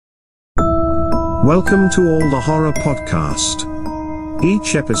Welcome to All the Horror Podcast.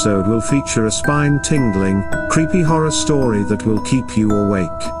 Each episode will feature a spine-tingling, creepy horror story that will keep you awake.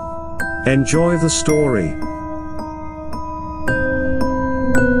 Enjoy the story.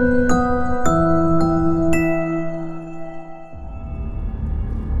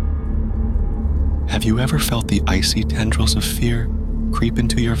 Have you ever felt the icy tendrils of fear creep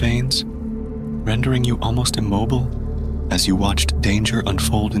into your veins, rendering you almost immobile as you watched danger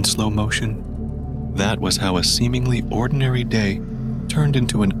unfold in slow motion? That was how a seemingly ordinary day turned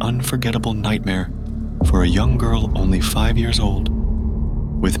into an unforgettable nightmare for a young girl only 5 years old,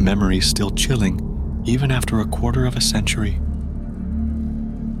 with memories still chilling even after a quarter of a century.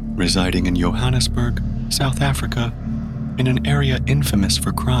 Residing in Johannesburg, South Africa, in an area infamous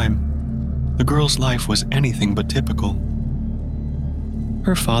for crime, the girl's life was anything but typical.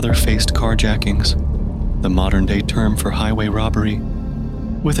 Her father faced carjackings, the modern-day term for highway robbery,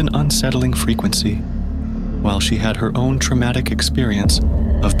 with an unsettling frequency, while she had her own traumatic experience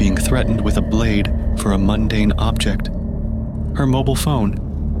of being threatened with a blade for a mundane object, her mobile phone,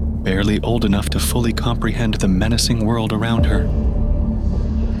 barely old enough to fully comprehend the menacing world around her.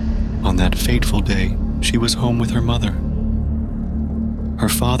 On that fateful day, she was home with her mother. Her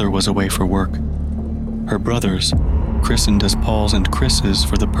father was away for work. Her brothers, christened as Pauls and Chris's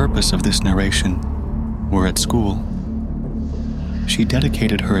for the purpose of this narration, were at school. She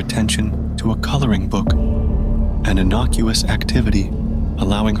dedicated her attention to a coloring book, an innocuous activity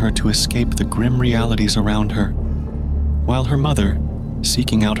allowing her to escape the grim realities around her, while her mother,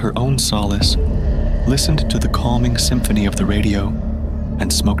 seeking out her own solace, listened to the calming symphony of the radio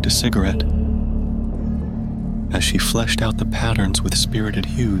and smoked a cigarette. As she fleshed out the patterns with spirited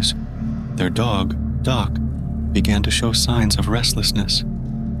hues, their dog, Doc, began to show signs of restlessness.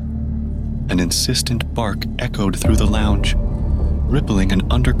 An insistent bark echoed through the lounge, rippling an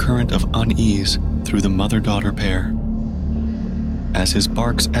undercurrent of unease through the mother-daughter pair. As his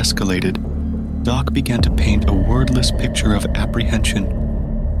barks escalated, Doc began to paint a wordless picture of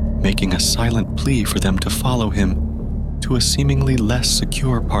apprehension, making a silent plea for them to follow him to a seemingly less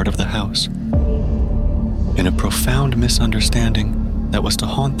secure part of the house. In a profound misunderstanding that was to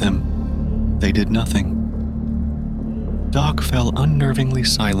haunt them, they did nothing. Doc fell unnervingly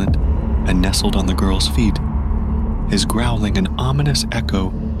silent and nestled on the girl's feet, his growling an ominous echo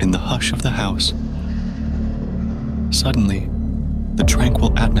in the hush of the house. Suddenly, the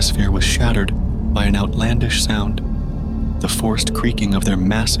tranquil atmosphere was shattered by an outlandish sound, the forced creaking of their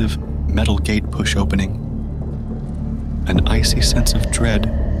massive metal gate push opening. An icy sense of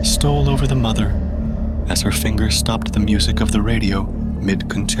dread stole over the mother as her fingers stopped the music of the radio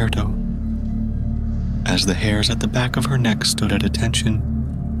mid-concerto. As the hairs at the back of her neck stood at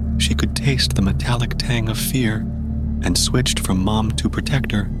attention, she could taste the metallic tang of fear and switched from mom to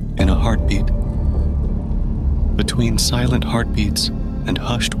protector in a heartbeat. Between silent heartbeats and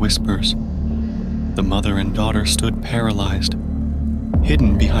hushed whispers, the mother and daughter stood paralyzed,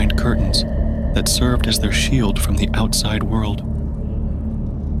 hidden behind curtains that served as their shield from the outside world.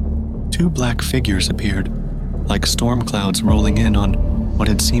 Two black figures appeared, like storm clouds rolling in on what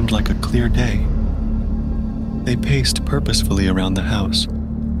had seemed like a clear day. They paced purposefully around the house,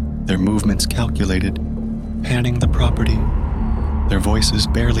 their movements calculated, panning the property, their voices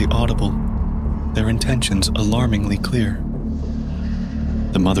barely audible, their intentions alarmingly clear.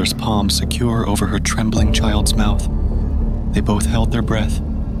 The mother's palm secure over her trembling child's mouth, they both held their breath,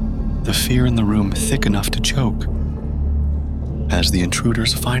 the fear in the room thick enough to choke. As the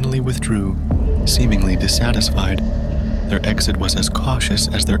intruders finally withdrew, seemingly dissatisfied, their exit was as cautious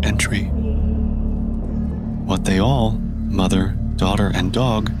as their entry. What they all, mother, daughter, and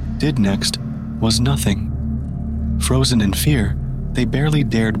dog, did next was nothing. Frozen in fear, they barely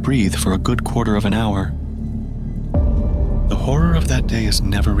dared breathe for a good quarter of an hour. The horror of that day is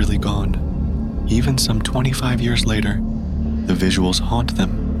never really gone. Even some 25 years later, the visuals haunt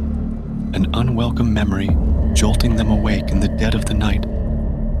them, an unwelcome memory jolting them awake in the dead of the night,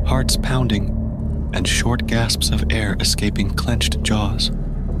 hearts pounding and short gasps of air escaping clenched jaws.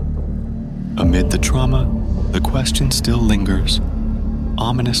 Amid the trauma, the question still lingers,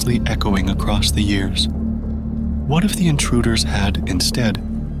 ominously echoing across the years. What if the intruders had,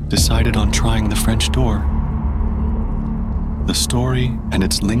 instead, decided on trying the French door? The story and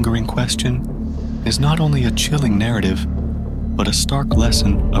its lingering question is not only a chilling narrative, but a stark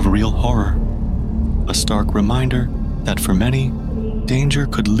lesson of real horror, a stark reminder that for many, danger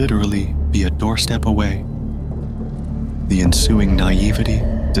could literally be a doorstep away. The ensuing naivety,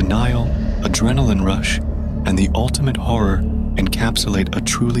 denial, adrenaline rush, and the ultimate horror encapsulate a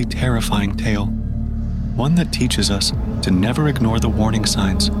truly terrifying tale, one that teaches us to never ignore the warning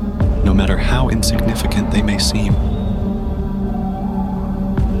signs, no matter how insignificant they may seem.